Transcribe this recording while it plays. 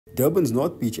Durban's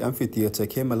North Beach Amphitheatre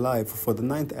came alive for the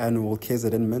 9th annual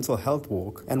KZN Mental Health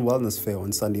Walk and Wellness Fair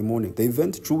on Sunday morning. The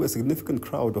event drew a significant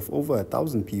crowd of over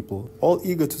 1,000 people, all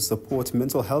eager to support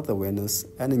mental health awareness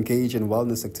and engage in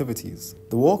wellness activities.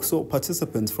 The walk saw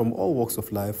participants from all walks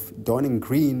of life donning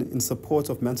green in support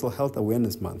of Mental Health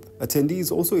Awareness Month.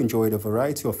 Attendees also enjoyed a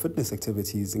variety of fitness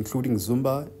activities including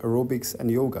Zumba, aerobics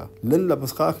and yoga. Lynn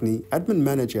Labuschaghni, admin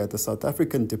manager at the South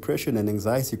African Depression and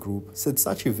Anxiety Group, said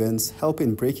such events help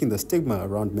in breaking the stigma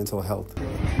around mental health.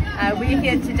 We're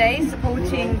here today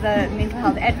supporting the Mental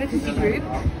Health Advocacy Group.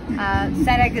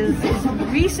 SADAG has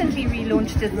recently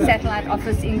relaunched its satellite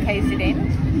office in KZN,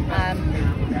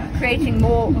 creating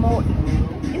more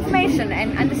information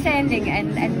and understanding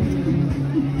and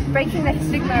breaking that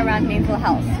stigma around mental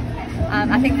health.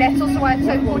 I think that's also why it's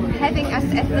so important having us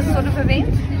at this sort of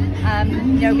event.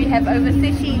 We have over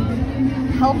 30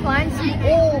 helplines,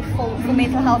 all for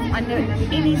mental health under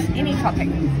any topic.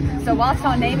 So whilst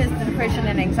our name is the Depression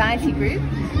and Anxiety Group,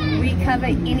 we cover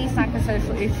any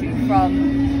psychosocial issue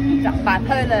from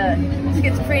bipolar,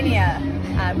 schizophrenia,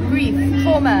 grief,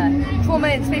 trauma. Trauma,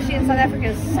 especially in South Africa,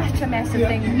 is such a massive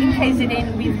thing. In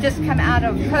KZN, we've just come out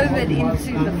of COVID,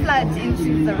 into the floods,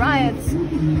 into the riots.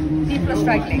 People are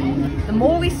struggling. The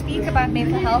more we speak about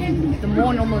mental health, the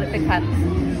more normal it becomes.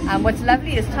 What's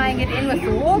lovely is tying it in with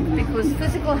the walk, because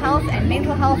physical health and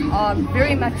mental health are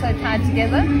very much so tied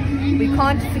together. We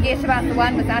can't forget about the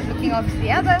one without looking after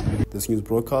the other. This news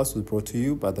broadcast was brought to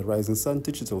you by the Rising Sun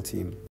Digital team.